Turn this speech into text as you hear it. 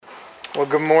Well,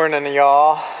 good morning,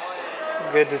 y'all.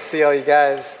 Good to see all you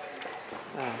guys.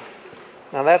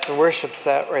 Now that's a worship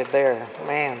set right there,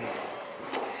 man.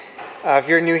 If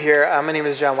you're new here, my name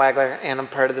is John Wagler, and I'm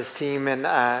part of this team, and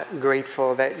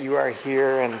grateful that you are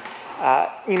here.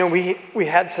 And we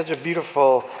had such a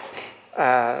beautiful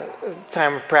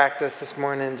time of practice this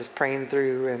morning, just praying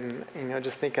through, and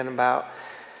just thinking about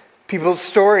people's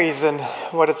stories and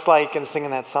what it's like, and singing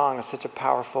that song is such a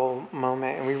powerful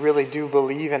moment. And we really do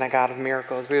believe in a God of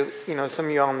miracles. Some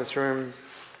of you all in this room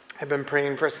have been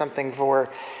praying for something for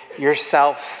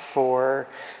yourself, for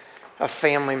a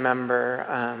family member,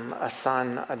 a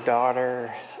son, a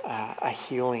daughter, a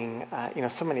healing,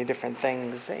 so many different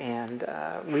things. And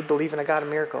we believe in a God of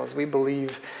miracles. We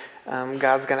believe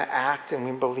God's going to act, and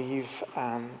we believe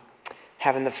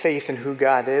having the faith in who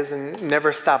God is, and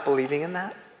never stop believing in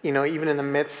that. Even in the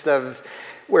midst of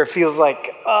where it feels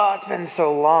like, it's been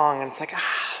so long, and it's like,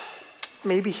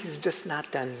 maybe he's just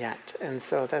not done yet. And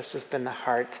so that's just been the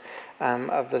heart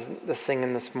of the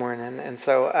singing this morning. And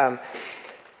so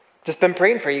just been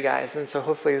praying for you guys. And so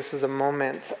hopefully this is a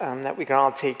moment that we can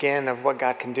all take in of what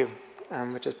God can do,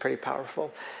 which is pretty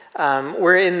powerful.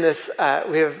 We're in this,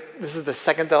 this is the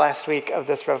second to last week of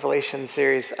this Revelation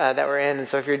series that we're in. And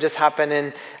so if you're just hopping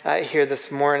in here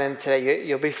this morning today,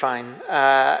 you'll be fine.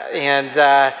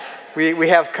 We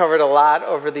have covered a lot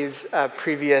over these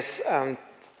previous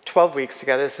 12 weeks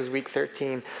together. This is week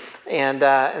 13.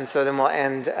 And so then we'll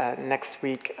end next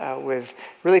week with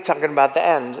really talking about the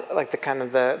end, like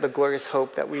the glorious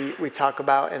hope that we talk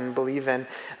about and believe in.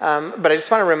 But I just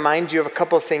want to remind you of a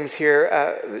couple of things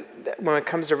here when it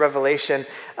comes to Revelation.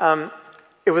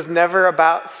 It was never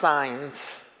about signs.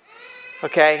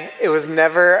 Okay, it was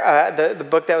never the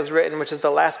book that was written, which is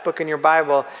the last book in your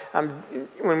Bible.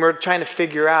 When we're trying to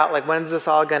figure out, like, when's this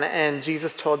all going to end,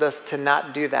 Jesus told us to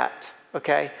not do that.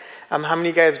 Okay, how many of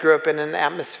you guys grew up in an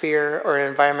atmosphere or an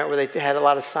environment where they had a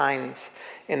lot of signs,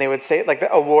 and they would say, like,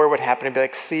 a war would happen and be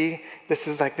like, see, this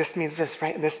is like, this means this,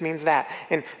 right, and this means that.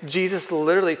 And Jesus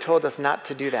literally told us not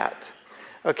to do that.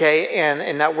 Okay,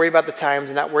 and not worry about the times,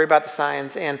 and not worry about the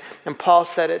signs, and Paul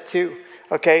said it too.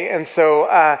 Okay, and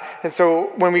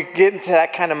so when we get into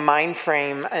that kind of mind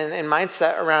frame and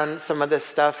mindset around some of this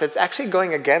stuff, it's actually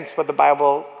going against what the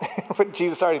Bible, what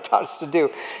Jesus already taught us to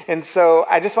do. And so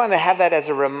I just wanted to have that as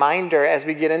a reminder as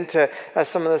we get into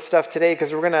some of the stuff today,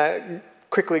 because we're going to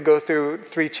quickly go through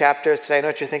 3 chapters today. I know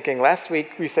what you're thinking. Last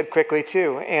week we said quickly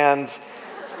too, and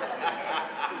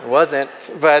it wasn't.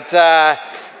 But I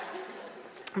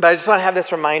just want to have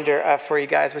this reminder for you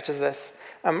guys, which is this.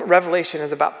 Revelation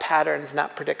is about patterns,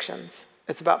 not predictions.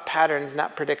 It's about patterns,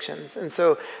 not predictions. And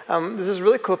so there's this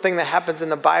really cool thing that happens in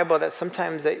the Bible that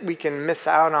sometimes that we can miss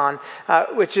out on,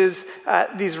 which is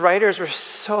these writers were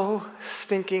so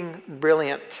stinking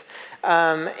brilliant.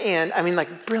 And I mean,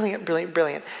 like,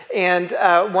 brilliant. And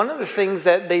one of the things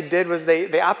that they did was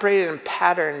they operated in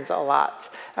patterns a lot.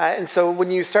 And so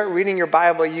when you start reading your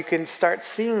Bible, you can start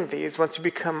seeing these once you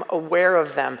become aware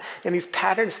of them. And these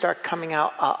patterns start coming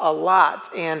out a lot.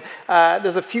 And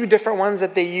there's a few different ones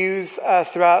that they use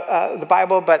throughout the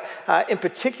Bible, but in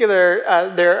particular,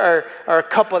 there are a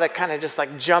couple that kind of just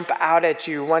like jump out at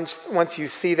you once you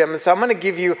see them. And so I'm going to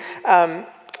give you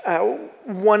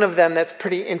one of them that's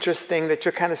pretty interesting that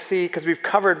you'll kind of see, because we've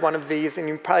covered one of these and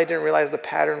you probably didn't realize the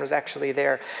pattern was actually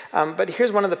there. But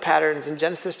here's one of the patterns in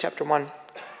Genesis chapter 1.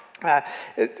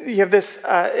 You have this,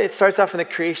 it starts off in the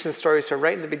creation story, so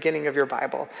right in the beginning of your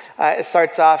Bible. It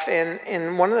starts off,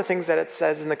 and one of the things that it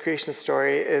says in the creation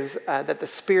story is that the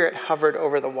Spirit hovered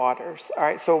over the waters. All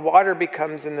right, so water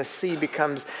becomes, and the sea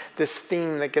becomes this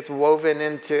theme that gets woven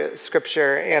into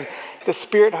Scripture. And the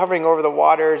Spirit hovering over the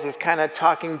waters is kind of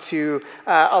talking to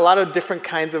a lot of different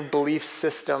kinds of belief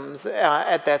systems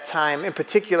at that time. In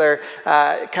particular,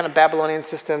 kind of Babylonian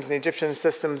systems and Egyptian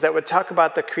systems that would talk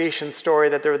about the creation story,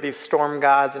 that there were these storm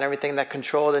gods and everything that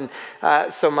controlled and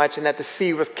so much, and that the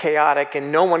sea was chaotic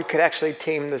and no one could actually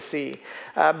tame the sea.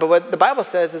 But what the Bible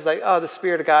says is like, the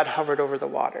Spirit of God hovered over the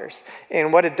waters.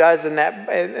 And what it does in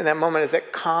that moment is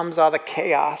it calms all the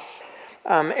chaos.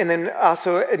 And then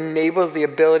also enables the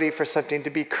ability for something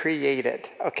to be created.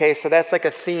 Okay, so that's like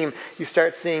a theme you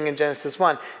start seeing in Genesis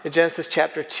 1. In Genesis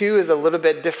chapter 2 is a little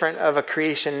bit different of a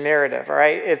creation narrative, all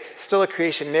right? It's still a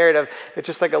creation narrative. It's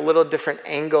just like a little different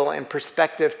angle and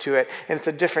perspective to it. And it's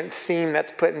a different theme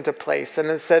that's put into place. And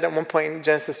it said at one point in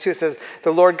Genesis 2, it says,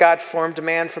 the Lord God formed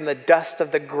man from the dust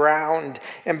of the ground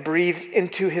and breathed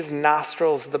into his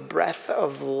nostrils the breath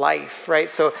of life,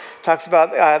 right? So it talks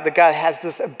about the God has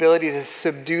this ability to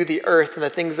subdue the earth and the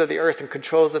things of the earth and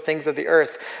controls the things of the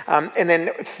earth. And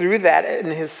then through that,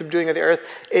 in his subduing of the earth,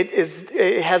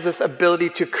 it has this ability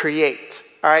to create.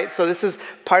 All right, so this is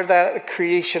part of that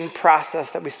creation process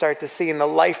that we start to see in the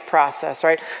life process,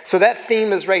 right? So that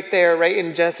theme is right there, right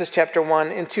in Genesis chapter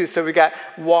 1 and 2. So we got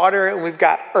water and we've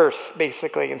got earth,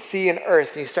 basically, and sea and earth.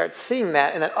 And you start seeing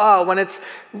that, and then,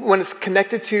 when it's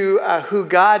connected to who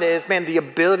God is, man, the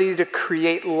ability to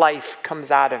create life comes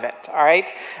out of it, all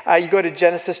right? You go to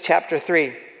Genesis chapter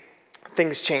 3,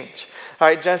 things change. All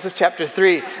right, Genesis chapter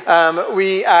 3,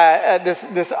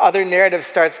 this other narrative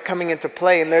starts coming into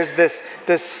play, and there's this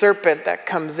serpent that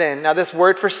comes in. Now, this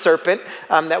word for serpent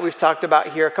that we've talked about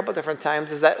here a couple different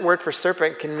times is that word for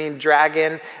serpent can mean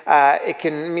dragon.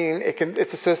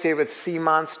 It's associated with sea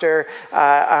monster,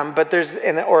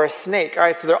 or a snake. All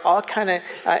right, so they're all kind of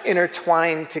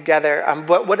intertwined together.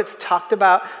 But what it's talked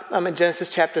about in Genesis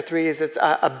chapter 3 is it's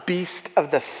a beast of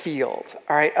the field.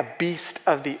 All right, a beast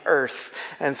of the earth,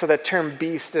 and so that term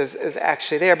beast is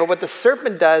actually there. But what the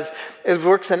serpent does is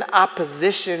works in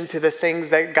opposition to the things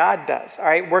that God does, all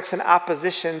right? Works in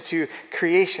opposition to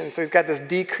creation. So he's got this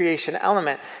decreation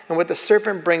element. And what the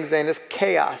serpent brings in is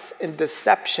chaos and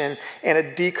deception and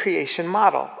a decreation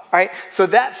model. All right, so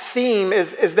that theme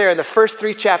is there in the first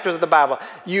 3 chapters of the Bible.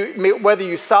 Whether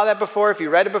you saw that before, if you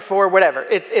read it before, whatever,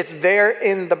 it's there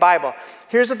in the Bible.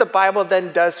 Here's what the Bible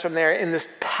then does from there in this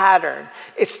pattern.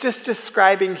 It's just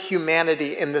describing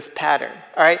humanity in this pattern,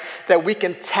 all right? That we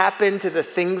can tap into the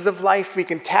things of life. We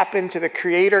can tap into the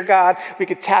Creator God. We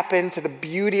can tap into the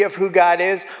beauty of who God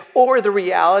is, or the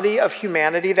reality of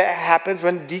humanity that happens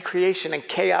when decreation and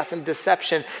chaos and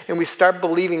deception, and we start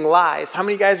believing lies. How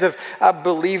many of you guys have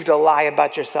believed a lie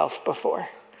about yourself before?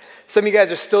 Some of you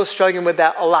guys are still struggling with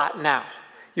that a lot now.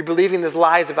 You're believing these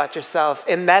lies about yourself,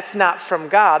 and that's not from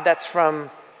God. That's from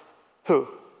who?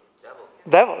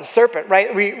 Devil, serpent,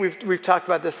 right? We've talked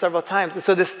about this several times. And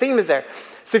so this theme is there.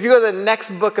 So if you go to the next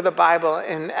book of the Bible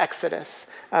in Exodus,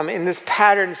 and this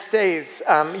pattern stays,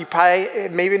 you probably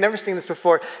maybe never seen this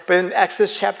before, but in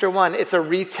Exodus chapter 1, it's a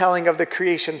retelling of the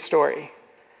creation story.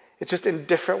 It's just in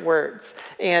different words.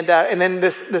 And then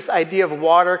this idea of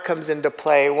water comes into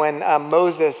play when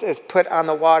Moses is put on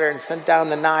the water and sent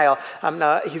down the Nile.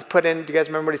 He's put in, do you guys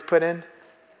remember what he's put in?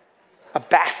 A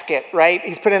basket, right?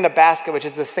 He's put in a basket, which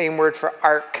is the same word for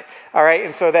ark. All right,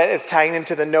 and so that is tying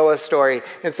into the Noah story,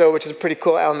 and so which is a pretty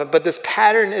cool element. But this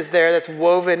pattern is there that's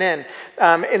woven in.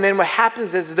 And then what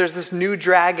happens is there's this new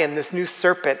dragon, this new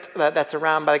serpent that's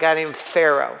around by a guy named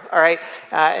Pharaoh, all right?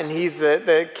 And he's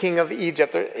the king of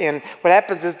Egypt. And what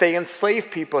happens is they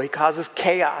enslave people. He causes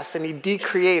chaos, and he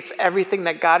decreates everything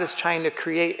that God is trying to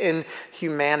create in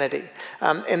humanity.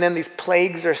 And then these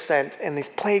plagues are sent, and these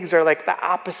plagues are like the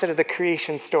opposite of the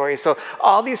creation story. So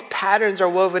all these patterns are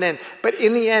woven in. But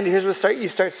in the end, here's what you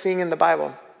start seeing in the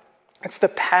Bible. It's the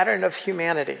pattern of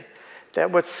humanity. That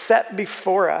what's set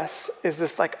before us is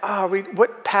this like,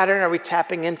 what pattern are we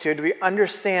tapping into? Do we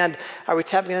understand, are we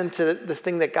tapping into the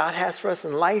thing that God has for us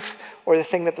in life, or the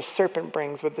thing that the serpent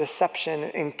brings with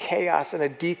deception and chaos and a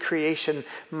decreation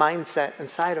mindset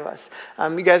inside of us?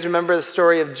 You guys remember the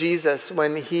story of Jesus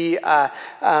when he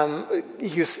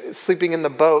was sleeping in the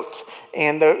boat,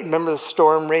 and remember the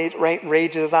storm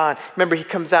rages on. Remember, he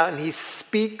comes out and he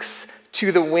speaks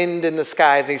to the wind in the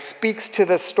skies. He speaks to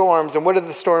the storms. And what do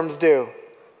the storms do?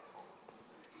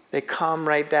 They calm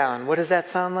right down. What does that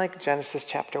sound like? Genesis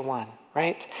chapter 1,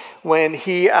 right? When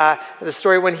the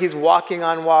story when he's walking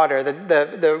on water,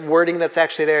 the wording that's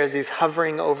actually there is he's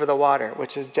hovering over the water,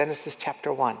 which is Genesis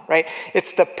chapter 1, right?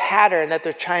 It's the pattern that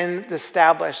they're trying to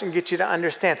establish and get you to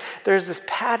understand. There's this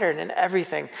pattern in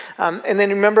everything. And then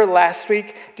remember last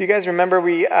week, do you guys remember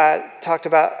we talked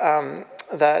about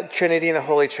the Trinity and the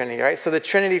Holy Trinity, right? So the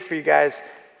Trinity for you guys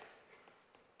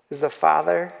is the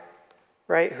Father,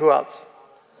 right? Who else?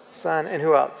 Son, and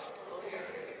who else?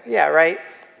 Yeah, right?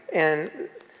 And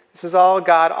this is all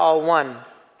God, all one.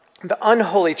 The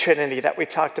unholy Trinity that we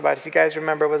talked about, if you guys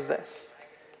remember, was this.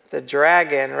 The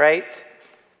dragon, right?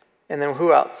 And then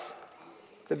who else?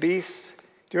 The beast.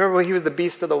 Do you remember when he was the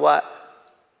beast of the what?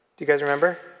 Do you guys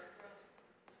remember?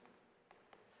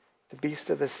 The beast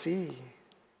of the sea.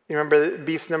 You remember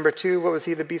beast number 2? What was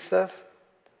he the beast of?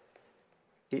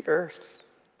 The earth.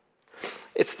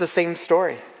 It's the same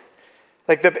story.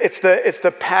 Like it's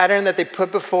the pattern that they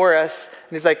put before us.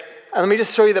 And he's like, let me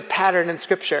just show you the pattern in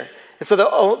Scripture. And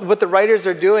so what the writers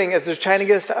are doing is they're trying to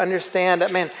get us to understand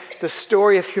that, man, the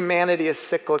story of humanity is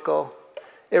cyclical.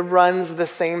 It runs the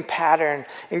same pattern.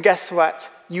 And guess what?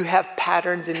 You have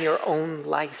patterns in your own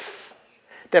life.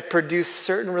 that produce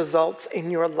certain results in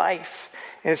your life.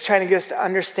 And it's trying to get us to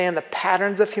understand the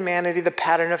patterns of humanity, the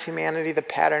pattern of humanity, the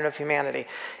pattern of humanity.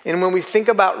 And when we think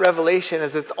about Revelation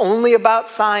as it's only about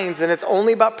signs and it's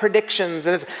only about predictions,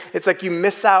 and it's like you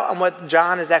miss out on what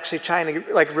John is actually trying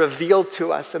to like reveal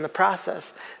to us in the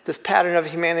process, this pattern of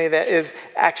humanity that is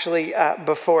actually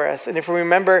before us. And if we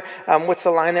remember, what's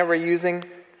the line that we're using?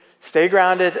 Stay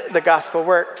grounded, the gospel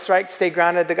works, right? Stay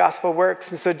grounded, the gospel works.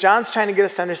 And so John's trying to get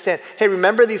us to understand, hey,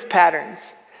 remember these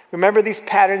patterns. Remember these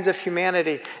patterns of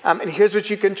humanity. And here's what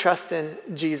you can trust in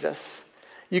Jesus.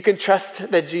 You can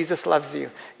trust that Jesus loves you.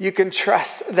 You can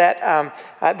trust that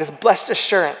this blessed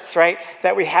assurance, right,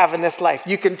 that we have in this life.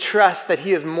 You can trust that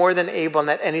he is more than able and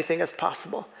that anything is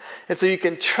possible. And so you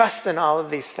can trust in all of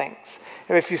these things.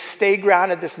 And if you stay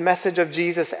grounded, this message of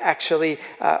Jesus actually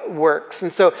works.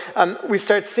 And so we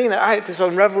start seeing that, all right, so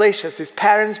in Revelation, it's these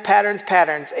patterns.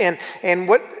 And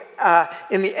what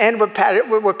in the end, what pattern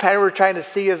we're trying to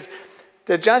see is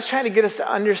that John's trying to get us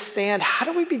to understand, how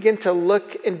do we begin to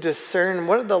look and discern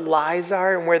what the lies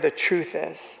are and where the truth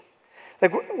is?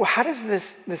 Like, how does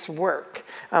this work?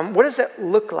 What does it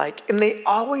look like? And they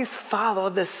always follow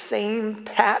the same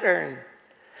pattern.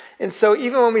 And so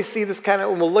even when we see this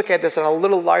we'll look at this on a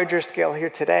little larger scale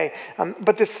here today,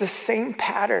 but it's the same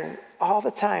pattern all the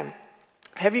time.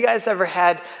 Have you guys ever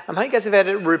had, how many of you guys have had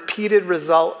a repeated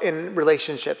result in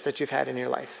relationships that you've had in your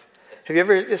life? Have you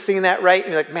ever seen that, right?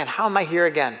 And you're like, man, how am I here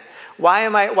again? Why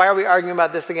are we arguing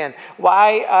about this again?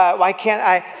 Why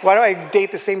do I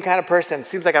date the same kind of person? It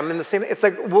seems like I'm in the same, it's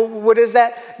like, what is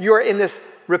that? You're in this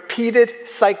repeated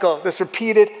cycle, this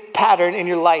repeated pattern in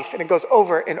your life, and it goes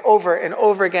over and over and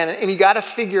over again. And you got to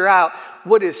figure out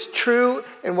what is true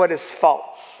and what is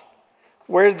false.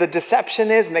 Where the deception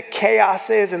is and the chaos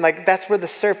is, and like that's where the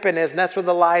serpent is, and that's where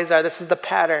the lies are. This is the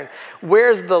pattern.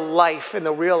 Where's the life in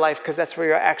the real life? Because that's where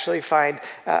you actually find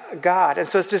God. And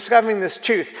so it's discovering this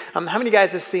truth. How many of you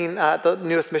guys have seen the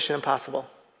newest Mission Impossible?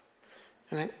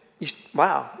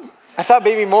 Wow. I thought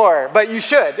maybe more, but you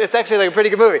should. It's actually like a pretty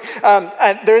good movie.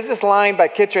 There's this line by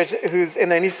Kittredge who's in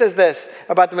there, and he says this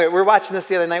about the movie. We were watching this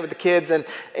the other night with the kids, and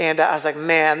I was like,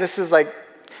 man, this is like,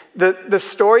 the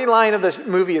storyline of this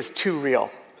movie is too real,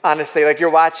 honestly. Like, you're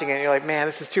watching it and you're like, man,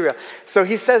 this is too real. So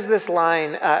he says this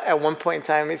line at one point in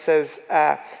time. He says,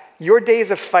 your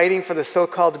days of fighting for the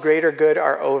so-called greater good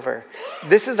are over.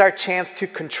 This is our chance to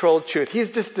control truth. He's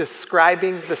just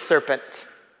describing the serpent.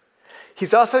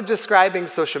 He's also describing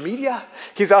social media.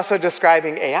 He's also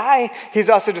describing AI. He's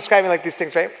also describing like these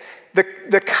things, right?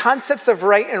 The concepts of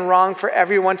right and wrong for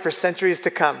everyone for centuries to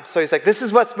come. So he's like, this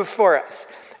is what's before us.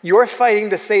 You're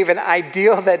fighting to save an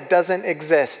ideal that doesn't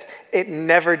exist. It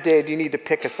never did. You need to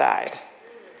pick a side.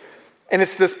 And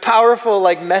it's this powerful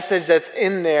like message that's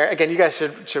in there. Again, you guys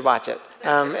should watch it.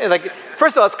 Like,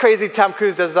 first of all, it's crazy. Tom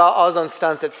Cruise does all his own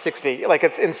stunts at 60. Like,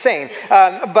 it's insane.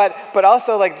 But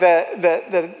also like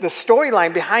the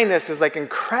storyline behind this is like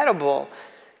incredible,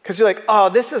 because you're like, oh,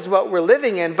 this is what we're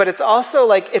living in. But it's also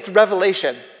like it's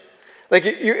revelation. Like,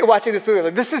 you're watching this movie,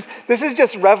 like this is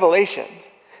just revelation.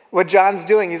 What John's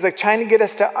doing, he's like trying to get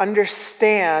us to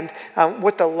understand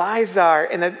what the lies are,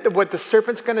 and what the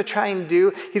serpent's going to try and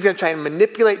do. He's going to try and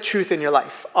manipulate truth in your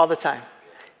life all the time.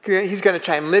 He's going to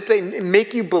try and manipulate and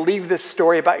make you believe this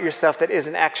story about yourself that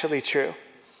isn't actually true.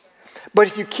 But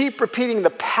if you keep repeating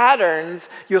the patterns,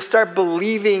 you'll start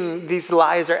believing these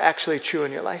lies are actually true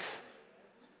in your life.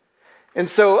 And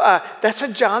so that's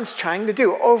what John's trying to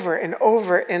do over and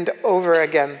over and over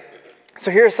again. So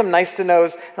here are some nice to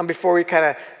knows before we kind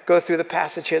of go through the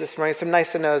passage here this morning. Some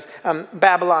nice to knows.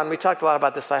 Babylon, we talked a lot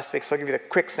about this last week, so I'll give you the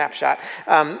quick snapshot.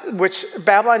 Which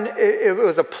Babylon, it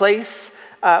was a place,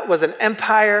 was an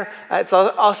empire. It's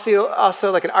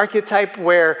also like an archetype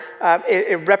where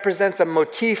it represents a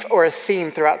motif or a theme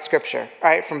throughout Scripture, all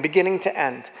right, from beginning to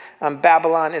end.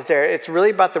 Babylon is there. It's really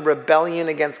about the rebellion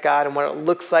against God and what it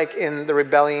looks like in the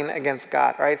rebellion against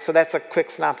God, all right? So that's a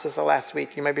quick synopsis of last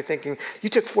week. You might be thinking, you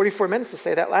took 44 minutes to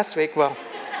say that last week. Well,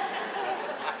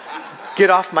 get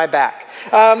off my back.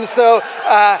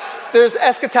 There's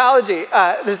eschatology.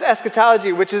 There's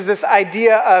eschatology, which is this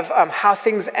idea of how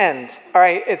things end, all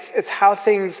right? It's how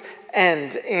things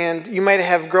end. And you might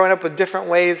have grown up with different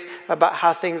ways about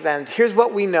how things end. Here's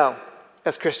what we know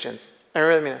as Christians. I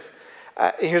really mean this.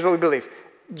 Here's what we believe.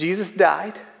 Jesus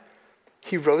died.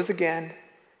 He rose again.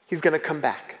 He's going to come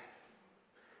back.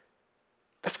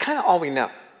 That's kind of all we know.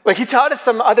 Like, he taught us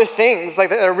some other things like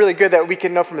that are really good that we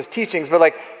can know from his teachings, but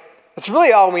like, that's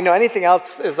really all we know. Anything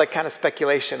else is like kind of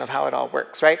speculation of how it all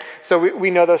works, right? So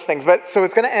we know those things. But so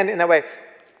it's going to end in that way.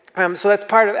 So that's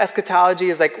part of eschatology,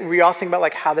 is like we all think about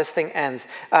like how this thing ends.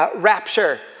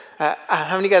 Rapture.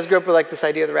 How many of you guys grew up with like this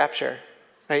idea of the rapture?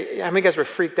 Right? How many of you guys were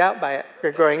freaked out by it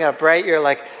growing up, right? You're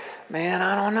like, man,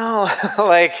 I don't know.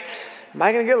 Like, am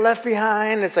I going to get left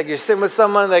behind? It's like you're sitting with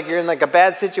someone, like you're in like a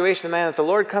bad situation. Man, if the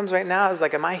Lord comes right now, it's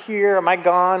like, am I here? Am I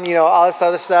gone? You know, all this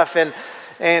other stuff. And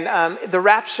the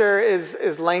rapture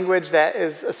is language that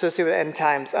is associated with end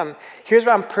times. Here's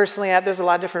where I'm personally at. There's a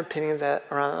lot of different opinions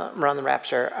around the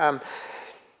rapture.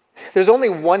 There's only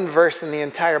one verse in the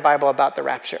entire Bible about the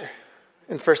rapture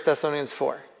in 1 Thessalonians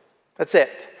 4. That's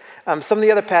it. Some of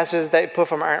the other passages that you pull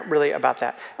from aren't really about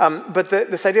that. But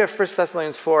this idea of 1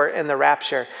 Thessalonians 4 and the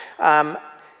rapture,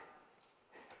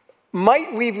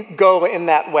 might we go in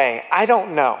that way? I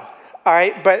don't know. All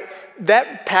right, but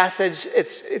that passage,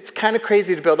 it's kind of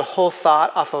crazy to build a whole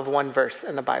thought off of one verse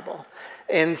in the Bible.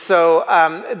 And so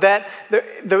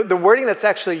the wording that's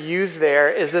actually used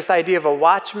there is this idea of a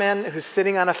watchman who's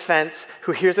sitting on a fence,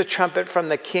 who hears a trumpet from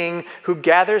the king, who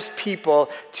gathers people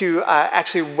to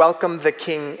actually welcome the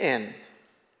king in.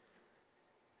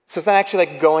 So it's not actually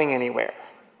like going anywhere.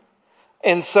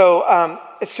 And so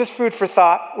it's just food for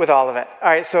thought with all of it. All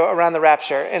right, so around the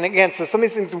rapture. And again, so some of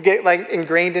these things get like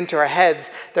ingrained into our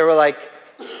heads that we're like,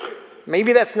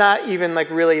 maybe that's not even like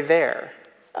really there.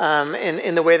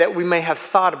 In the way that we may have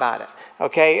thought about it,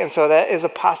 okay? And so that is a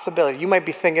possibility. You might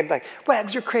be thinking like,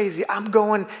 Wags, you're crazy. I'm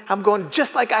going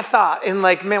just like I thought. And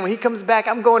like, man, when he comes back,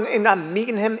 I'm going and I'm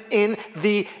meeting him in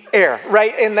the air,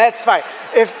 right? And that's fine.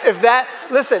 If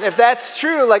that's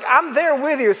true, like I'm there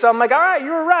with you. So I'm like, all right,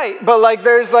 you were right. But like,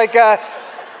 there's like I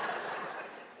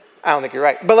don't think you're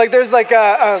right. But like, there's like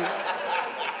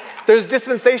there's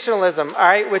dispensationalism, all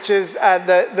right, which is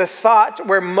the thought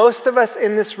where most of us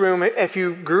in this room, if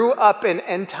you grew up in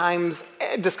end times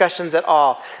discussions at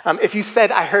all, if you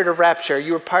said, I heard of rapture,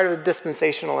 you were part of the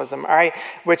dispensationalism, all right,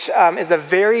 which is a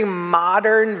very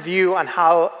modern view on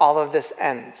how all of this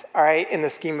ends, all right, in the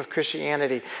scheme of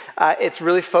Christianity. It's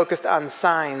really focused on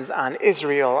signs, on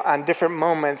Israel, on different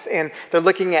moments, and they're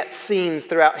looking at scenes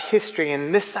throughout history,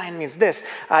 and this sign means this.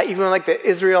 Even like the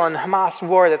Israel and Hamas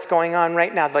war that's going on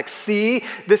right now, like, see,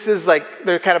 this is like,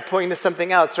 they're kind of pointing to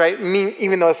something else, right?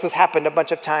 Even though this has happened a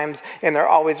bunch of times and they're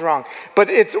always wrong. But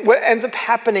it's what ends up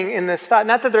happening in this thought.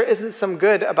 Not that there isn't some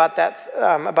good about that,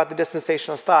 about the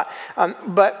dispensationalist thought,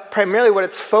 but primarily what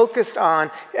it's focused on,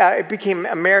 it became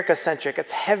America-centric.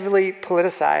 It's heavily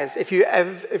politicized. If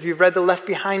you've read the Left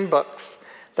Behind books,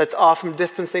 that's all from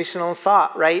dispensational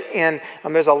thought, right? And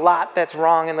there's a lot that's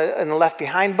wrong in the Left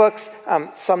Behind books.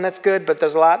 Some that's good, but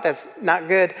there's a lot that's not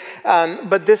good.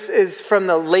 But this is from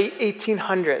the late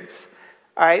 1800s,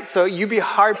 all right? So you'd be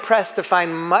hard-pressed to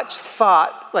find much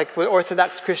thought, like with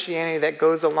Orthodox Christianity, that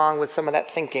goes along with some of that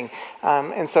thinking.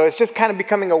 And so it's just kind of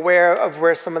becoming aware of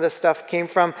where some of this stuff came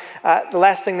from. The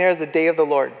last thing there is the day of the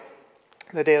Lord.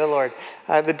 The day of the Lord.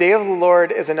 The day of the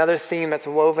Lord is another theme that's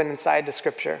woven inside the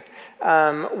Scripture.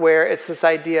 Where it's this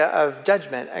idea of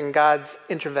judgment and God's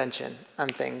intervention on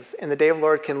things. And the day of the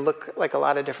Lord can look like a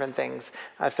lot of different things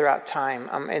throughout time.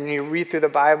 And you read through the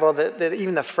Bible, that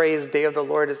even the phrase day of the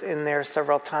Lord is in there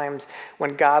several times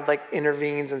when God like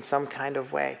intervenes in some kind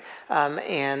of way.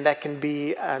 And that can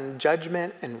be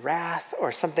judgment and wrath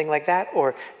or something like that,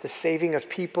 or the saving of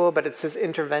people, but it's his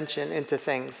intervention into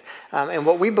things. And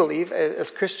what we believe as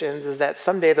Christians is that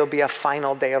someday there'll be a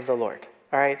final day of the Lord.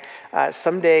 All right,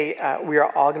 someday we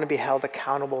are all going to be held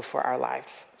accountable for our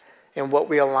lives and what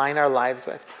we align our lives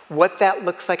with. What that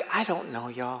looks like, I don't know,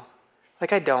 y'all.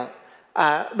 Like, I don't.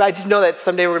 But I just know that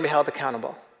someday we're going to be held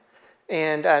accountable.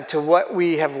 And to what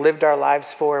we have lived our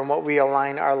lives for and what we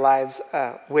align our lives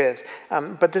with.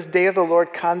 But this day of the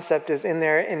Lord concept is in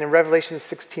there. And in Revelation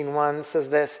 16:1 it says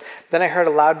this, "Then I heard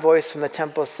a loud voice from the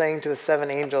temple saying to the 7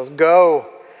 angels, 'Go,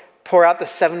 pour out the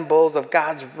 7 bowls of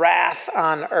God's wrath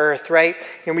on earth,'" right?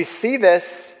 And we see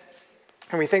this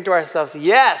and we think to ourselves,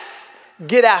 yes,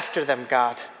 get after them,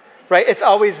 God, right? It's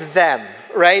always them,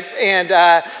 right?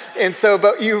 And so,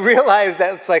 but you realize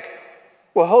that it's like,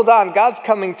 well, hold on, God's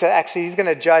coming to actually, he's going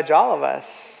to judge all of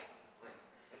us.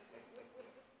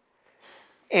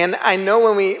 And I know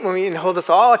when we hold us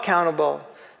all accountable,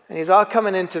 and he's all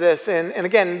coming into this. And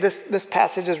again, this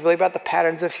passage is really about the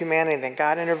patterns of humanity, that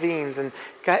God intervenes. And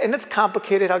it's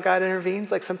complicated how God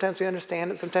intervenes. Like sometimes we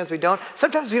understand it, sometimes we don't.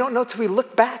 Sometimes we don't know till we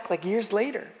look back like years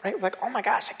later, right? We're like, oh my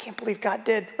gosh, I can't believe God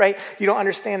did, right? You don't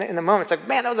understand it in the moment. It's like,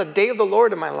 man, that was a day of the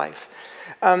Lord in my life.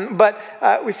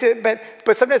 We see it,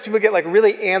 but sometimes people get like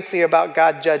really antsy about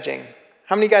God judging.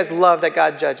 How many of you guys love that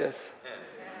God judges?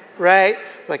 Right?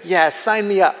 Like, yeah, sign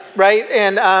me up, right?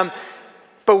 And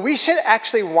but we should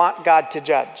actually want God to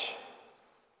judge.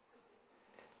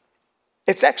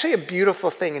 It's actually a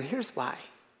beautiful thing, and here's why.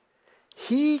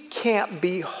 He can't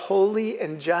be holy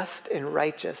and just and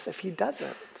righteous if he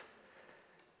doesn't.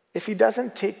 If he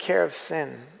doesn't take care of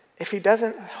sin, if he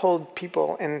doesn't hold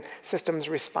people and systems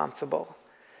responsible.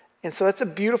 And so that's a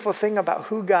beautiful thing about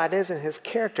who God is and his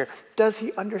character. Does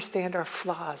he understand our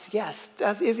flaws? Yes.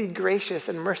 Is he gracious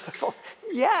and merciful?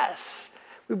 Yes.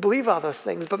 We believe all those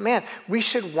things. But man, we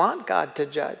should want God to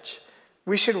judge.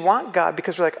 We should want God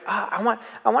because we're like, I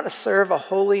want to serve a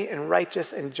holy and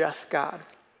righteous and just God.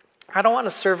 I don't want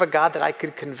to serve a God that I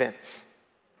could convince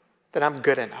that I'm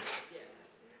good enough.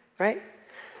 Right?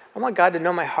 I want God to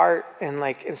know my heart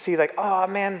and see oh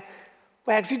man,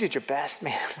 Wags, you did your best,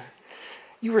 man.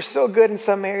 You were so good in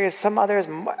some areas, some others,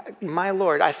 my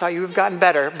Lord, I thought you have gotten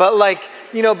better. But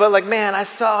man, I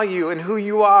saw you and who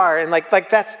you are. And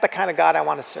that's the kind of God I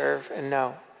want to serve and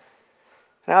know.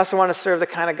 And I also want to serve the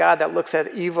kind of God that looks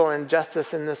at evil and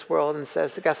injustice in this world and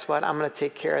says, guess what? I'm going to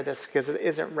take care of this because it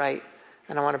isn't right.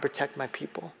 And I want to protect my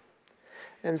people.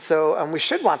 And so we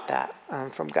should want that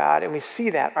from God. And we see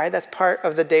that, right? That's part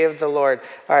of the day of the Lord.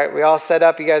 All right, we all set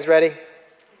up. You guys ready?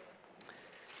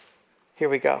 Here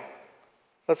we go.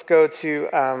 Let's go to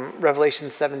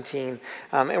Revelation 17.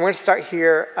 And we're going to start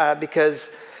here because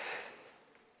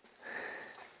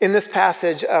in this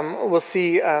passage, we'll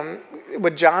see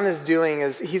what John is doing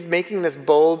is he's making this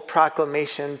bold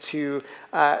proclamation to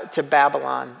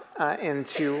Babylon and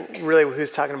to really who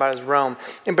he's talking about is Rome.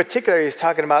 In particular, he's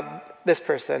talking about this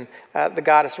person, the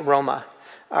goddess Roma,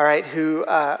 all right, who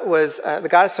was the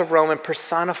goddess of Rome and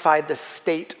personified the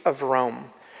state of Rome.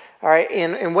 All right,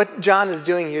 and what John is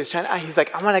doing here is he's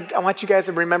like, I want you guys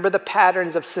to remember the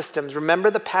patterns of systems,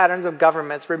 remember the patterns of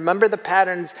governments, remember the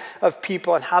patterns of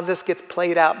people and how this gets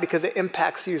played out because it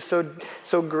impacts you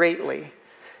so greatly.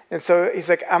 And so he's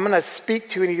like, I'm going to speak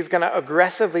to, and he's going to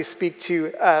aggressively speak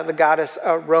to the goddess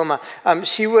Roma.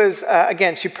 She was,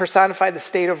 again, she personified the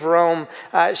state of Rome.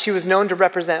 She was known to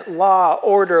represent law,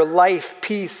 order, life,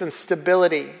 peace, and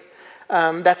stability.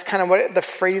 That's kind of what the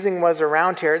phrasing was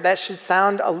around here. That should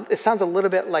sound, it sounds a little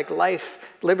bit like life,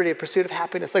 liberty, pursuit of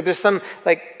happiness. Like there's some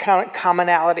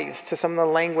commonalities to some of the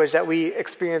language that we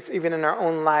experience even in our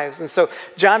own lives. And so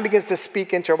John begins to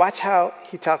speak into her. Watch how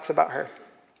he talks about her.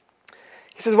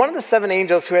 He says, one of the 7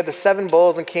 angels who had the 7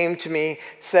 bowls and came to me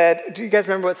said, do you guys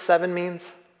remember what 7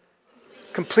 means?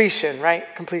 Completion,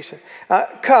 right? Completion.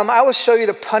 Come, I will show you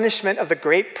the punishment of the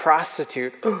great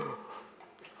prostitute.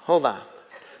 Hold on.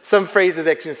 Some phrases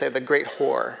actually say the great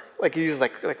whore. Like you use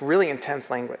like really intense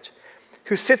language.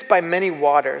 Who sits by many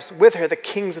waters. With her, the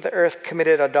kings of the earth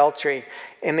committed adultery,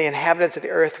 and the inhabitants of the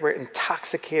earth were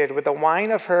intoxicated with the wine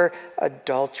of her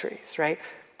adulteries, right?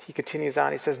 He continues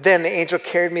on. He says, then the angel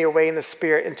carried me away in the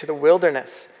spirit into the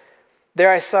wilderness.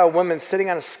 There I saw a woman sitting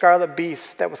on a scarlet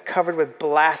beast that was covered with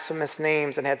blasphemous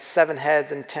names and had 7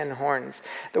 heads and 10 horns.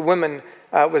 The woman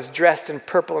was dressed in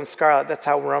purple and scarlet. That's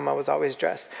how Roma was always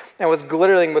dressed. And was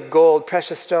glittering with gold,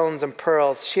 precious stones, and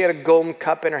pearls. She had a golden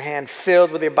cup in her hand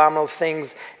filled with the abominable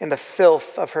things and the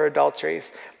filth of her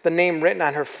adulteries. The name written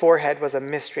on her forehead was a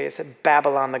mystery. It said,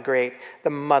 Babylon the Great,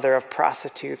 the mother of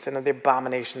prostitutes and of the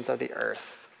abominations of the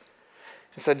earth.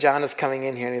 And so John is coming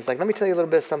in here and he's like, let me tell you a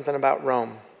little bit something about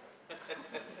Rome.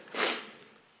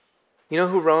 You know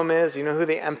who Rome is? You know who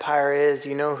the empire is?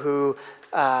 You know who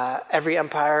every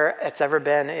empire that's ever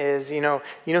been is? You know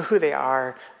who they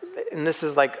are? And this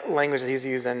is like language that he's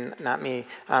using, not me.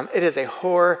 It is a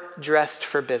whore dressed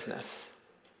for business.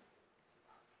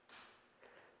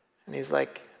 And he's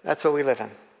like, that's what we live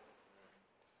in.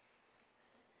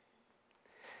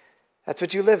 That's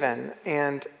what you live in.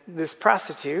 And this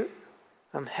prostitute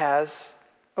has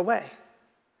a way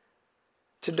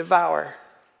to devour,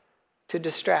 to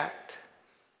distract,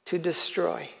 to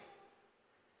destroy.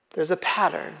 There's a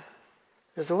pattern.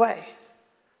 There's a way.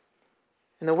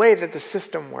 And the way that the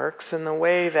system works, and the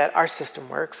way that our system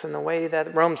works, and the way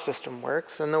that Rome's system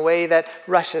works, and the way that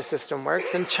Russia's system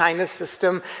works, and China's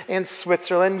system, and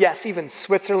Switzerland, yes, even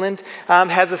Switzerland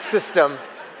has a system.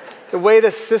 The way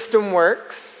the system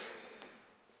works,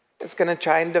 it's going to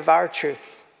try and devour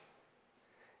truth.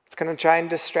 It's going to try and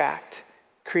distract,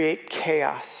 create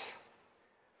chaos,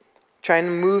 trying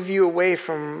to move you away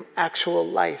from actual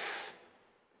life.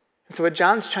 And so what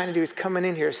John's trying to do is coming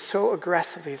in here so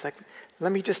aggressively. He's like,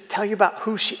 let me just tell you about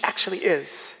who she actually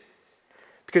is.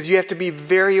 Because you have to be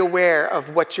very aware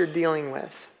of what you're dealing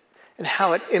with and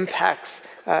how it impacts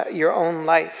your own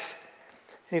life.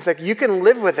 And he's like, you can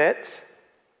live with it,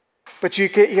 but you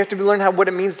have to learn what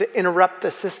it means to interrupt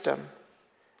the system.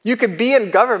 You could be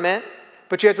in government,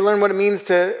 but you have to learn what it means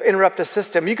to interrupt the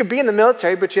system. You could be in the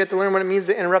military, but you have to learn what it means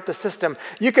to interrupt the system.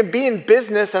 You could be in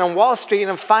business and on Wall Street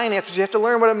and in finance, but you have to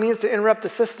learn what it means to interrupt the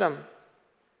system.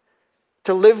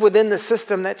 to live within the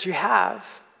system that you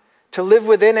have, to live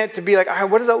within it, to be like, all right,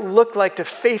 what does it look like to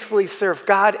faithfully serve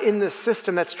God in this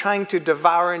system that's trying to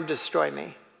devour and destroy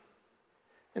me?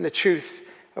 And the truth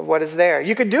of what is there.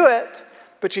 You could do it,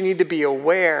 but you need to be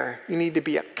aware. You need to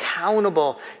be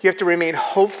accountable. You have to remain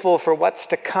hopeful for what's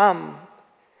to come.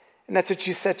 And that's what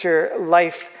you set your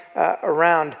life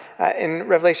around. In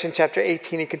Revelation chapter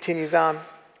 18, he continues on.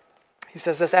 He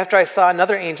says this, after I saw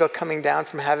another angel coming down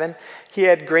from heaven, he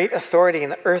had great authority,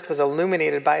 and the earth was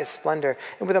illuminated by his splendor.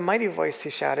 And with a mighty voice he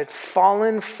shouted,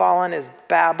 fallen, fallen is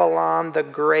Babylon the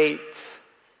Great.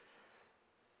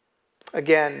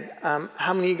 Again,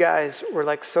 how many of you guys were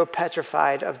like so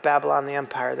petrified of Babylon the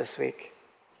Empire this week?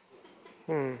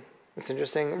 That's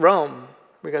interesting. Rome.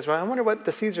 You guys were, I wonder what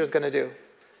the Caesar is going to do,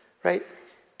 right?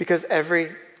 Because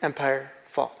every empire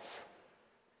falls.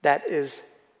 That is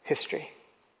history.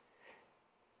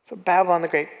 So Babylon the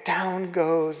Great, down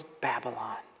goes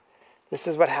Babylon. This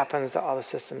is what happens to all the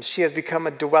systems. She has become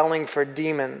a dwelling for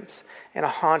demons and a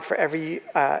haunt for every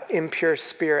impure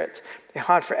spirit, a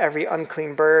haunt for every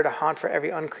unclean bird, a haunt for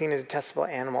every unclean and detestable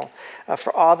animal.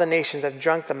 For all the nations have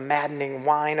drunk the maddening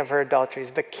wine of her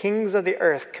adulteries. The kings of the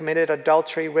earth committed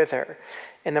adultery with her,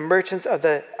 and the merchants of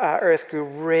the earth grew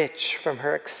rich from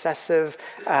her excessive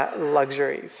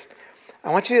luxuries.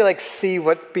 I want you to see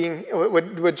what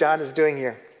John is doing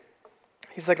here.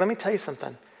 He's like, let me tell you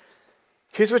something.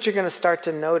 Here's what you're going to start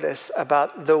to notice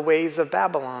about the ways of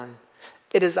Babylon.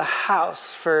 It is a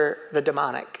house for the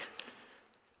demonic.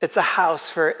 It's a house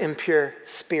for impure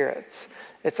spirits.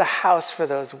 It's a house for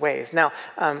those ways. Now,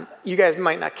 you guys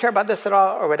might not care about this at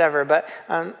all or whatever, but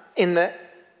in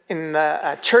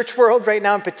the church world right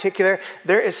now in particular,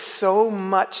 there is so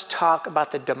much talk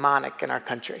about the demonic in our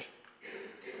country.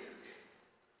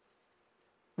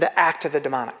 The act of the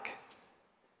demonic.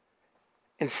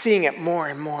 And seeing it more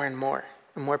and more and more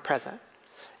and more present.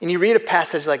 And you read a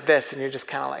passage like this and you're just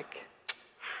kind of like,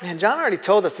 man, John already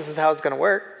told us this is how it's going to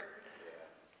work.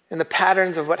 And the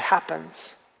patterns of what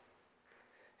happens.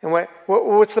 And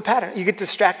what's the pattern? You get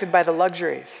distracted by the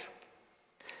luxuries.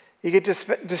 You get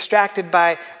distracted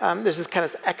by, there's this kind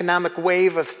of economic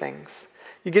wave of things.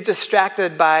 You get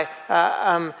distracted by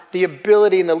the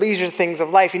ability and the leisure things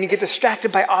of life. And you get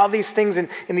distracted by all these things and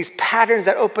these patterns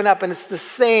that open up. And it's the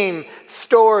same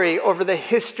story over the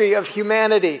history of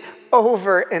humanity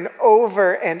over and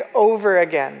over and over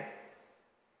again.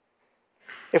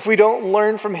 If we don't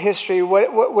learn from history,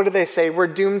 what do they say? We're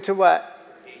doomed to what?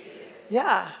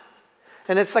 Yeah.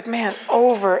 And it's like, man,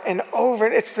 over and over.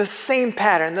 It's the same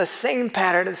pattern, the same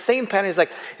pattern, the same pattern. It's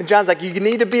like, and John's like, you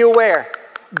need to be aware.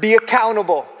 Be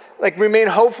accountable, remain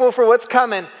hopeful for what's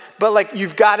coming, but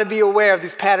you've got to be aware of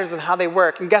these patterns and how they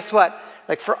work. And guess what?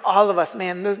 For all of us,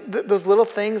 man, those little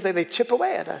things, they chip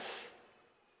away at us.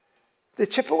 They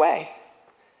chip away.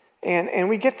 And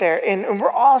we get there, and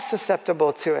we're all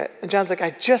susceptible to it. And John's like, I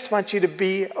just want you to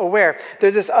be aware.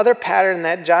 There's this other pattern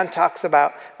that John talks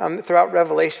about throughout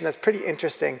Revelation that's pretty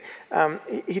interesting.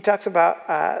 He talks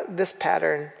about this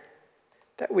pattern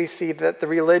that we see, that the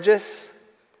religious,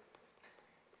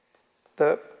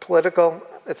 the political,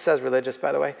 it says religious,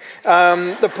 by the way,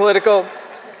 the political,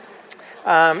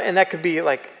 and that could be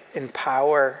in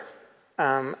power,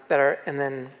 and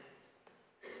then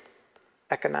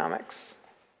economics.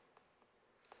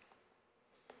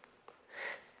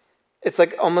 It's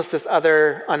almost this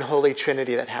other unholy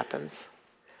trinity that happens.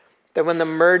 That when the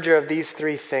merger of these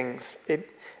three things,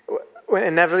 what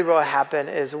inevitably will happen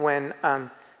is when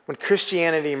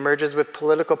Christianity merges with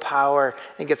political power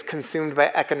and gets consumed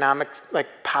by economic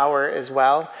power as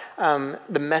well,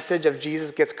 the message of Jesus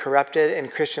gets corrupted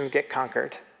and Christians get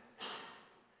conquered.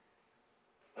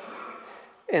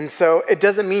 And so it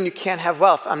doesn't mean you can't have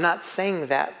wealth. I'm not saying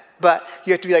that, but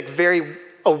you have to be very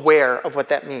aware of what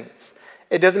that means.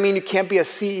 It doesn't mean you can't be a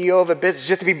CEO of a business.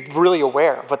 You have to be really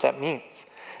aware of what that means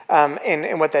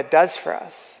and what that does for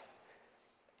us.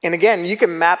 And again, you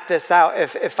can map this out.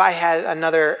 If I had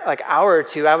another hour or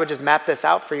two, I would just map this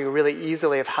out for you really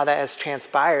easily of how that has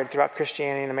transpired throughout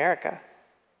Christianity in America.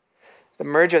 The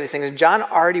merger of these things. John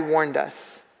already warned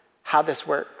us how this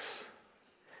works.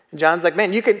 And John's like,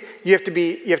 man, you have to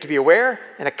be aware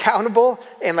and accountable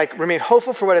and remain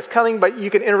hopeful for what is coming, but you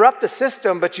can interrupt the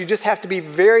system, but you just have to be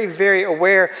very, very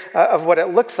aware of what it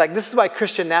looks like. This is why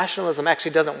Christian nationalism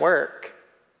actually doesn't work.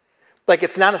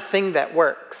 It's not a thing that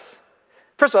works.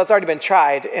 First of all, it's already been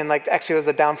tried, and actually it was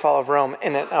the downfall of Rome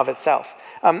in and of itself.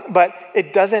 But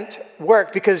it doesn't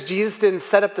work because Jesus didn't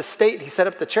set up the state, he set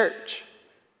up the church.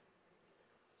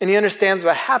 And he understands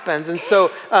what happens. And so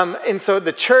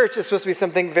the church is supposed to be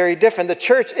something very different. The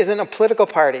church isn't a political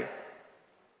party.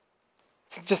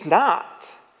 It's just not.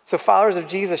 So followers of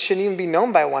Jesus shouldn't even be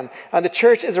known by one. The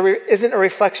church isn't a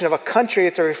reflection of a country,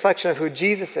 it's a reflection of who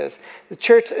Jesus is. The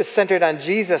church is centered on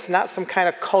Jesus, not some kind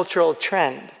of cultural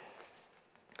trend.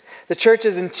 The church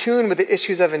is in tune with the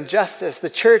issues of injustice. The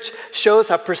church shows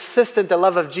how persistent the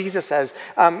love of Jesus is.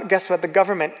 Guess what? The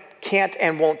government can't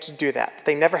and won't do that.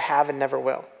 They never have and never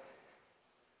will.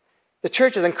 The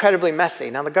church is incredibly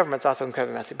messy. Now, the government's also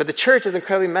incredibly messy, but the church is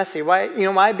incredibly messy. Why? You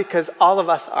know why? Because all of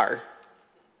us are.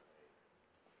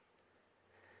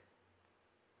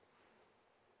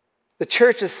 The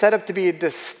church is set up to be a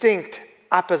distinct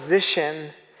opposition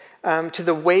to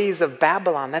the ways of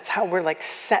Babylon. That's how we're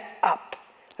set up.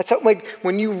 That's how,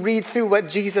 when you read through what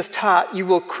Jesus taught, you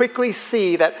will quickly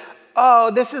see that,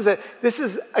 oh, this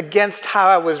is against how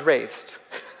I was raised,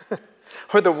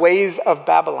 or the ways of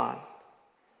Babylon.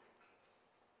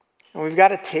 And we've got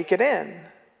to take it in.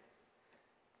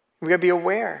 We've got to be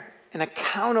aware and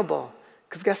accountable,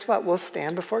 because guess what? We'll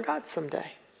stand before God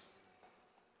someday.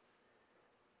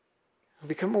 We'll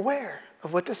become aware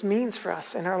of what this means for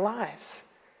us in our lives.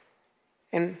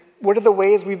 And what are the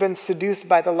ways we've been seduced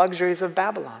by the luxuries of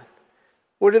Babylon?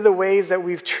 What are the ways that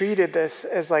we've treated this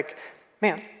as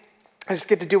man, I just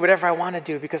get to do whatever I want to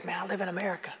do because, man, I live in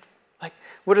America.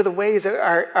 What are the ways that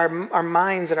our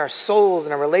minds and our souls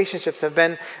and our relationships have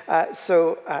been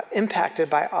so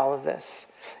impacted by all of this?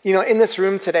 You know, in this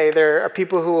room today, there are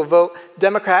people who will vote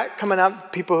Democrat coming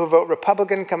up, people who vote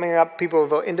Republican coming up, people who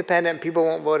vote independent, and people who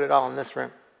won't vote at all in this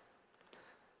room.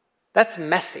 That's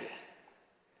messy.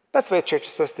 That's the way a church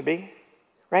is supposed to be,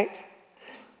 right?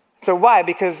 So why?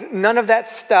 Because none of that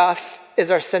stuff is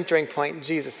our centering point.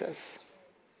 Jesus is.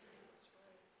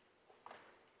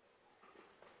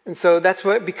 And so that's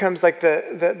what becomes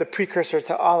the precursor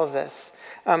to all of this.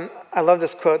 I love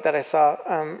this quote that I saw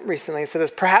recently. It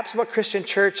says, perhaps what the Christian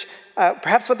church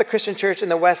in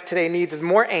the West today needs is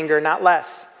more anger, not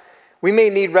less. We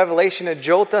may need revelation to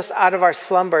jolt us out of our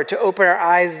slumber, to open our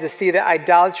eyes to see the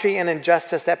idolatry and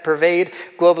injustice that pervade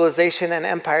globalization and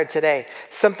empire today.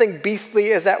 Something beastly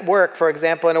is at work, for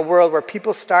example, in a world where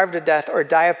people starve to death or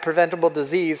die of preventable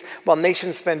disease while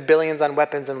nations spend billions on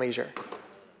weapons and leisure.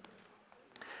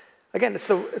 Again, it's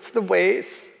the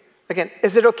ways. Again,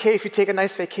 is it okay if you take a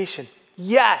nice vacation?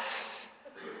 Yes.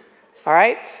 All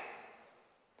right?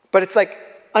 But it's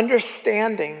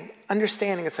understanding.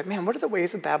 It's man, what are the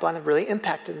ways of Babylon have really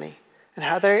impacted me? And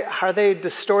how are they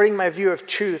distorting my view of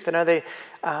truth? And are they,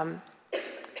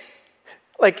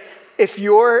 if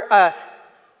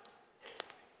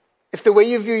the way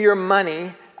you view your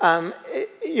money,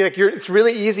 it's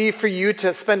really easy for you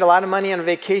to spend a lot of money on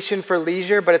vacation for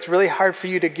leisure, but it's really hard for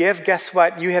you to give. Guess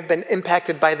what? You have been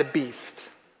impacted by the beast.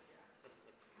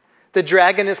 The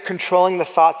dragon is controlling the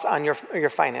thoughts on your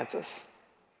finances.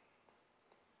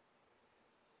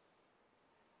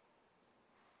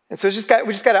 And so we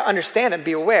just got to understand and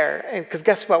be aware, because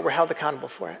guess what? We're held accountable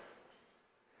for it.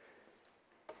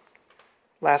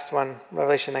 Last one,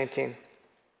 Revelation 19.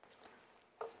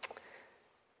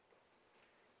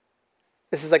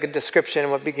 This is a description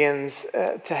of what begins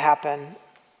to happen.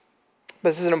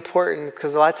 But this is important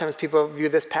because a lot of times people view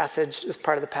this passage, this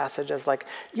part of the passage, as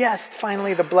yes,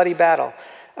 finally the bloody battle.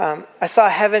 I saw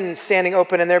heaven standing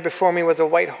open, and there before me was a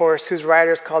white horse whose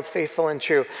rider is called Faithful and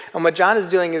True. And what John is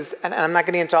doing is, and I'm not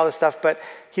getting into all this stuff, but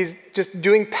he's just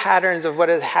doing patterns of what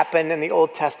has happened in the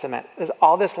Old Testament.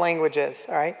 All this language is,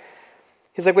 all right?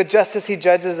 He's with justice he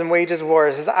judges and wages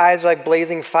wars. His eyes are like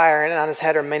blazing fire, and on his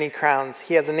head are many crowns.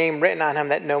 He has a name written on him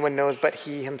that no one knows but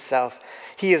he himself.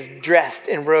 He is dressed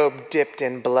in robe dipped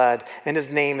in blood, and his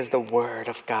name is the Word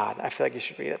of God. I feel like you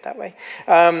should read it that way.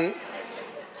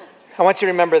 I want you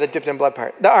to remember the dipped in blood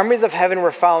part. The armies of heaven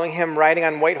were following him, riding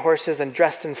on white horses and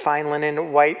dressed in fine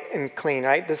linen, white and clean,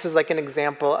 right? This is an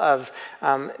example of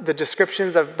the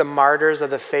descriptions of the martyrs of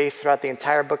the faith throughout the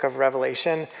entire book of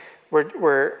Revelation.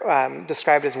 Were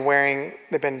described as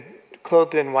they've been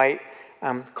clothed in white,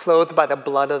 clothed by the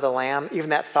blood of the Lamb. Even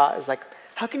that thought is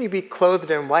how can you be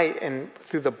clothed in white and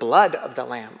through the blood of the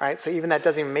Lamb, right? So even that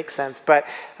doesn't even make sense. But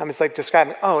it's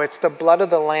describing, it's the blood of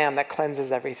the Lamb that cleanses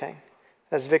everything.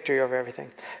 That's victory over everything.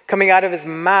 Coming out of his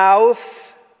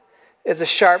mouth is a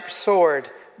sharp sword,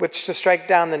 which to strike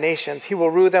down the nations. He will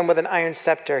rule them with an iron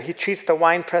scepter. He treats the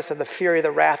winepress of the fury,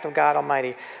 the wrath of God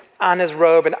Almighty. On his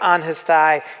robe and on his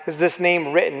thigh is this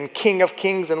name written, King of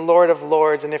Kings and Lord of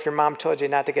Lords. And if your mom told you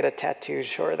not to get a tattoo,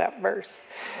 sure, that verse.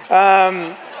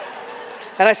 And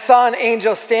I saw an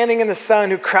angel standing in the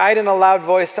sun who cried in a loud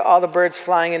voice to all the birds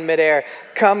flying in midair,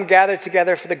 come gather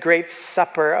together for the great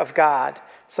supper of God.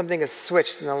 Something is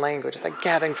switched in the language. It's like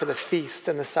gathering for the feast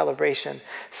and the celebration,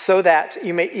 so that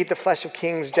you may eat the flesh of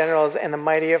kings, generals, and the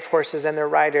mighty of horses and their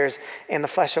riders, and the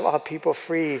flesh of all people,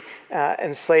 free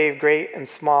and slave, great and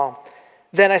small.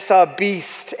 Then I saw a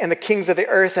beast and the kings of the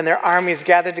earth and their armies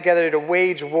gathered together to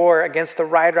wage war against the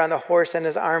rider on the horse and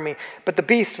his army. But the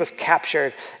beast was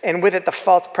captured, and with it the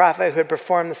false prophet who had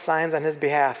performed the signs on his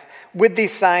behalf. With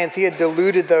these signs he had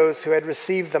deluded those who had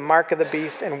received the mark of the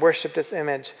beast and worshipped its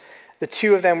image. The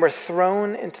two of them were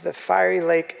thrown into the fiery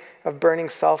lake of burning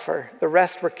sulfur. The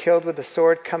rest were killed with the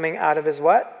sword coming out of his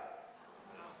what?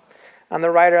 On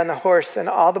the rider on the horse, and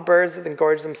all the birds that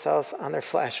engorged themselves on their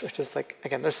flesh, which is like,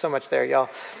 again, there's so much there, y'all.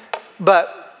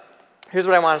 But here's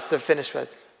what I want us to finish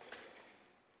with.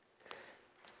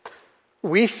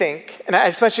 We think, and I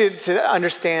just want you to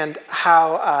understand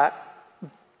how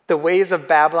the ways of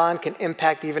Babylon can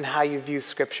impact even how you view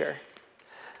Scripture.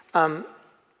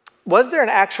 Was there an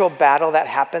actual battle that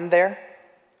happened there?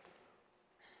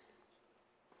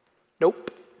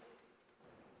 Nope.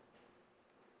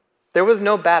 There was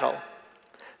no battle.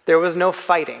 There was no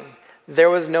fighting.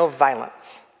 There was no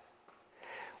violence.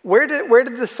 Where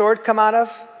did the sword come out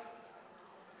of?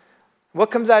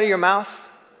 What comes out of your mouth?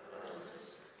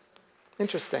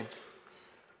 Interesting.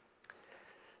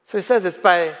 So he says it's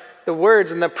by the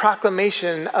words and the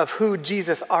proclamation of who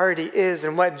Jesus already is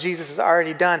and what Jesus has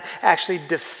already done actually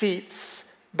defeats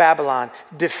Babylon,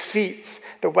 defeats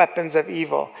the weapons of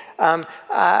evil.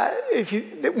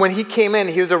 When he came in,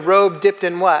 he was a robe dipped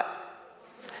in what?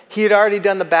 He had already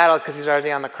done the battle because he's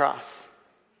already on the cross.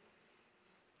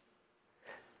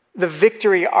 The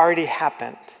victory already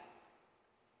happened.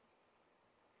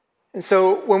 And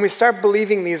so when we start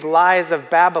believing these lies of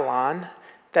Babylon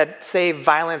that say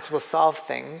violence will solve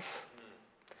things,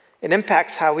 it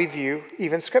impacts how we view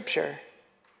even Scripture.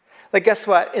 Like, guess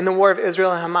what? In the war of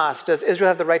Israel and Hamas, does Israel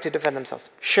have the right to defend themselves?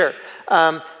 Sure.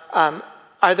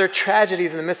 Are there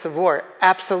tragedies in the midst of war?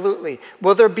 Absolutely.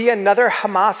 Will there be another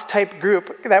Hamas-type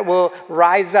group that will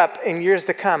rise up in years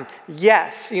to come?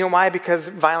 Yes. You know why? Because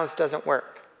violence doesn't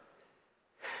work.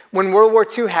 When World War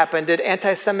II happened, did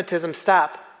anti-Semitism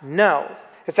stop? No.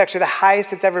 It's actually the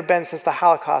highest it's ever been since the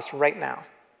Holocaust right now.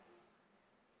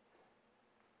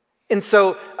 And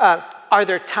so, are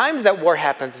there times that war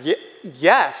happens?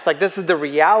 Yes. Like, this is the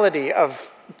reality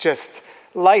of just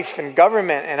life and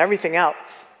government and everything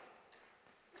else.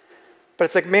 But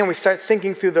it's like, man, we start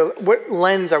thinking through what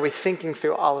lens are we thinking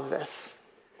through all of this?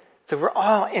 So we're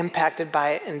all impacted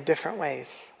by it in different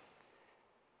ways.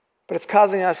 But it's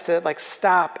causing us to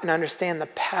stop and understand the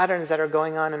patterns that are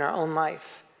going on in our own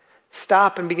life.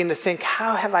 Stop and begin to think,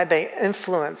 how have I been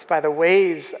influenced by the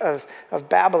ways of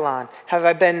Babylon? Have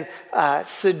I been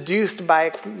seduced by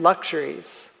its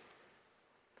luxuries?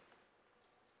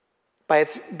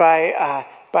 Have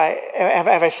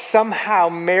I somehow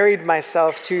married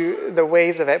myself to the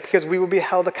ways of it? Because we will be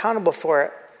held accountable for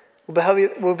it.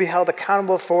 We'll be held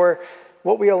accountable for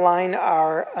what we align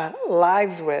our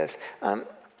lives with.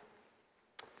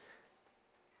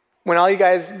 When all you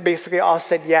guys basically all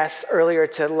said yes earlier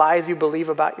to lies you believe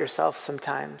about yourself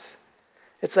sometimes,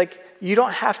 it's like you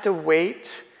don't have to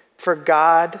wait for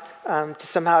God to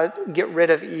somehow get rid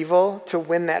of evil to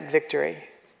win that victory.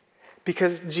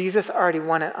 Because Jesus already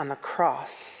won it on the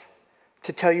cross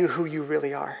to tell you who you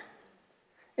really are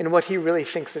and what he really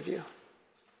thinks of you.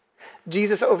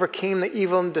 Jesus overcame the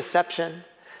evil and deception.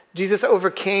 Jesus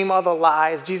overcame all the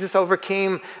lies. Jesus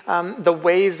overcame the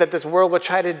ways that this world will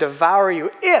try to devour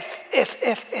you if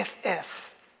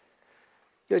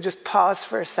you'll just pause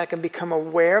for a second, become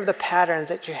aware of the patterns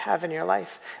that you have in your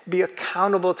life, be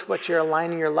accountable to what you're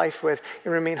aligning your life with,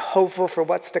 and remain hopeful for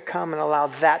what's to come and allow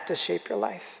that to shape your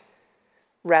life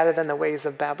rather than the ways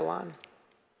of Babylon.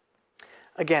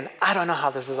 Again, I don't know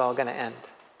how this is all going to end.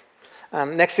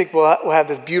 Next week, we'll have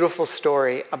this beautiful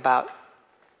story about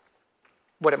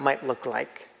what it might look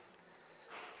like.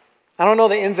 I don't know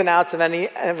the ins and outs of any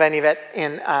of it,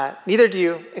 and neither do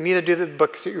you, and neither do the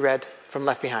books that you read from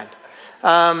Left Behind.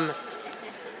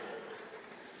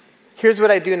 Here's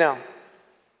what I do know.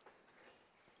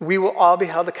 We will all be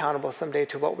held accountable someday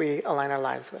to what we align our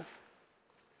lives with.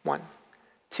 1.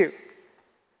 2.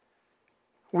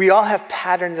 We all have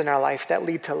patterns in our life that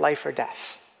lead to life or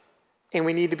death, and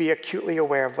we need to be acutely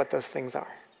aware of what those things are.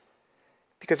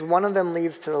 Because one of them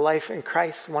leads to the life in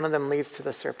Christ, one of them leads to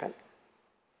the serpent.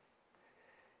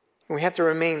 And we have to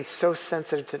remain so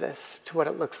sensitive to this, to what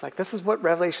it looks like. This is what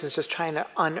Revelation is just trying to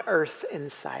unearth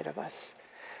inside of us.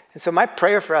 And so my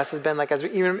prayer for us has been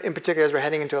even in particular as we're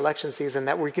heading into election season,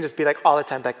 that we can just be all the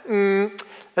time,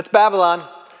 that's Babylon.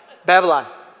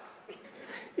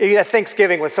 Even at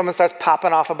Thanksgiving, when someone starts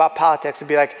popping off about politics, it'd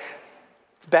be like,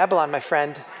 It's Babylon, my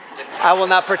friend. I will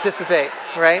not participate,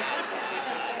 right?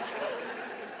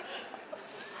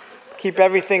 Keep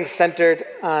everything centered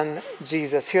on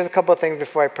Jesus. Here's a couple of things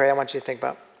before I pray I want you to think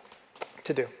about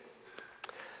to do.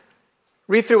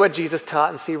 Read through what Jesus taught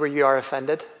and see where you are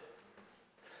offended.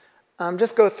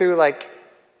 Just go through like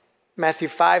Matthew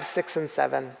 5, 6, and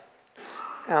 7.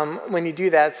 When you do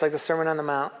that, it's like the Sermon on the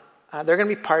Mount. There are going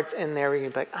to be parts in there where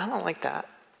you're like, I don't like that.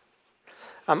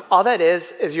 All that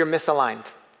is you're misaligned.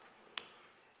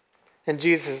 And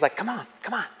Jesus is like, come on.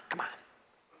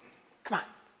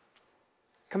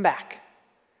 Come back.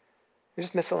 You're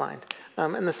just misaligned.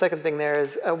 And the second thing there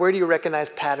is, where do you recognize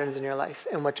patterns in your life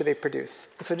and what do they produce?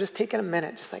 And so just taking a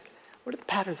minute, just like, what are the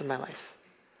patterns in my life?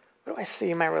 What do I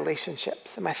see in my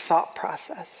relationships, in my thought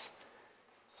process?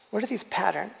 What are these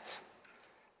patterns?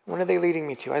 What are they leading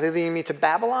me to? Are they leading me to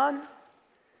Babylon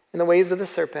in the ways of the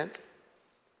serpent?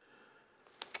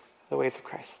 The ways of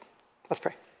Christ. Let's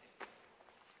pray.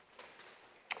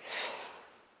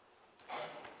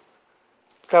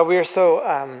 God, we are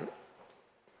so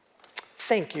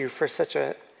thank you for such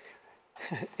a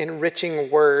enriching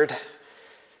word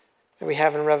that we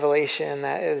have in Revelation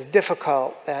that is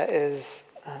difficult, that is,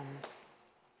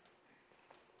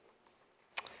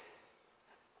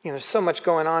 there's so much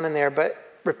going on in there,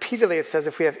 but repeatedly it says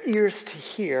if we have ears to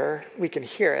hear, we can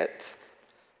hear it.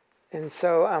 And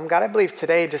so, God, I believe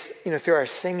today, just, through our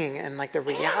singing and like the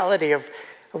reality of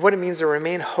what it means to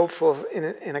remain hopeful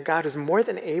in a God who's more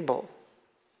than able.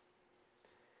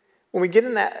 When we get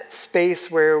in that space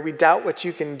where we doubt what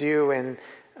you can do and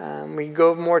we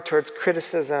go more towards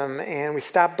criticism and we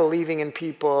stop believing in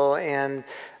people and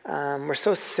we're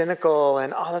so cynical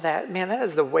and all of that, man, that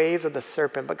is the ways of the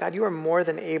serpent. But God, you are more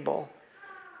than able.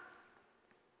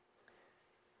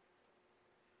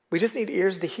 We just need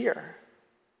ears to hear.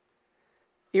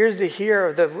 Ears to hear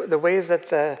of the ways that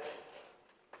the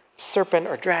serpent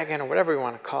or dragon or whatever we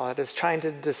want to call it is trying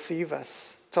to deceive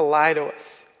us, to lie to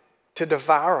us, to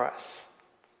devour us.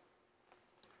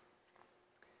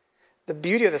 The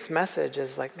beauty of this message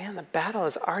is like, man, the battle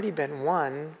has already been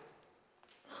won.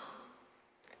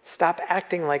 Stop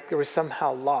acting like it was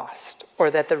somehow lost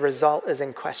or that the result is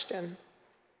in question.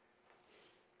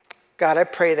 God, I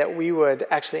pray that we would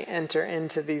actually enter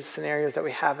into these scenarios that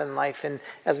we have in life, and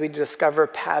as we discover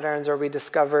patterns or we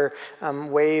discover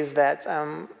ways that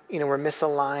we're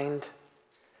misaligned,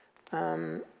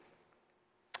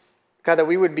 God, that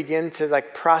we would begin to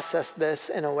like process this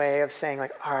in a way of saying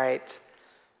like, all right,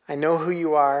 I know who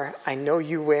you are. I know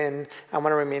you win. I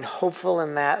want to remain hopeful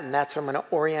in that, and that's what I'm going to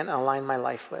orient and align my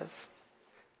life with.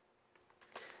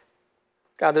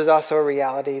 God, there's also a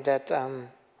reality that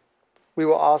we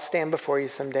will all stand before you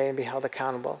someday and be held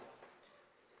accountable.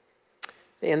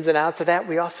 The ins and outs of that,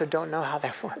 we also don't know how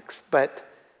that works, but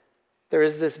there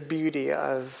is this beauty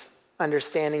of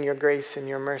understanding your grace and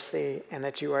your mercy and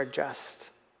that you are just.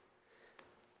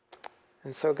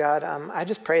 And so, God, I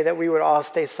just pray that we would all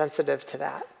stay sensitive to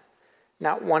that.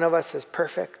 Not one of us is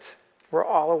perfect. We're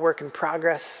all a work in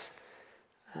progress.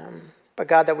 But,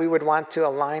 God, that we would want to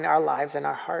align our lives and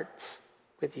our hearts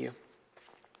with you.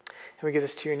 And we give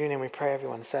this to you in your name. We pray,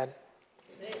 everyone said.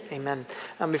 Amen.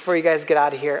 Before you guys get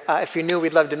out of here, if you're new,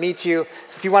 we'd love to meet you.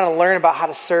 If you want to learn about how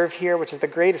to serve here, which is the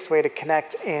greatest way to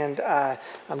connect and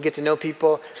get to know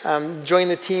people, join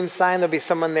the team sign. There'll be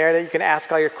someone there that you can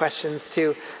ask all your questions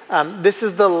to. This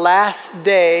is the last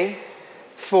day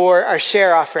for our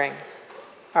share offering.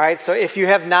 All right, so if you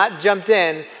have not jumped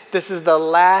in, this is the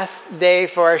last day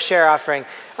for our share offering.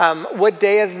 What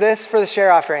day is this for the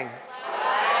share offering?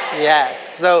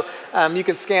 Yes, so you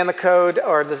can scan the code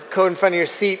or the code in front of your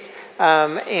seat,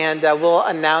 and we'll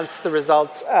announce the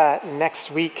results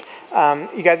next week.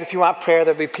 You guys, if you want prayer,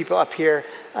 there'll be people up here.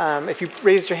 If you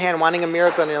raised your hand wanting a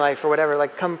miracle in your life or whatever,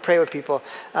 like come pray with people.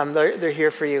 They're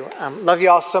here for you. Love you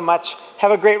all so much.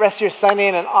 Have a great rest of your Sunday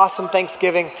and an awesome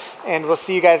Thanksgiving, and we'll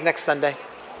see you guys next Sunday.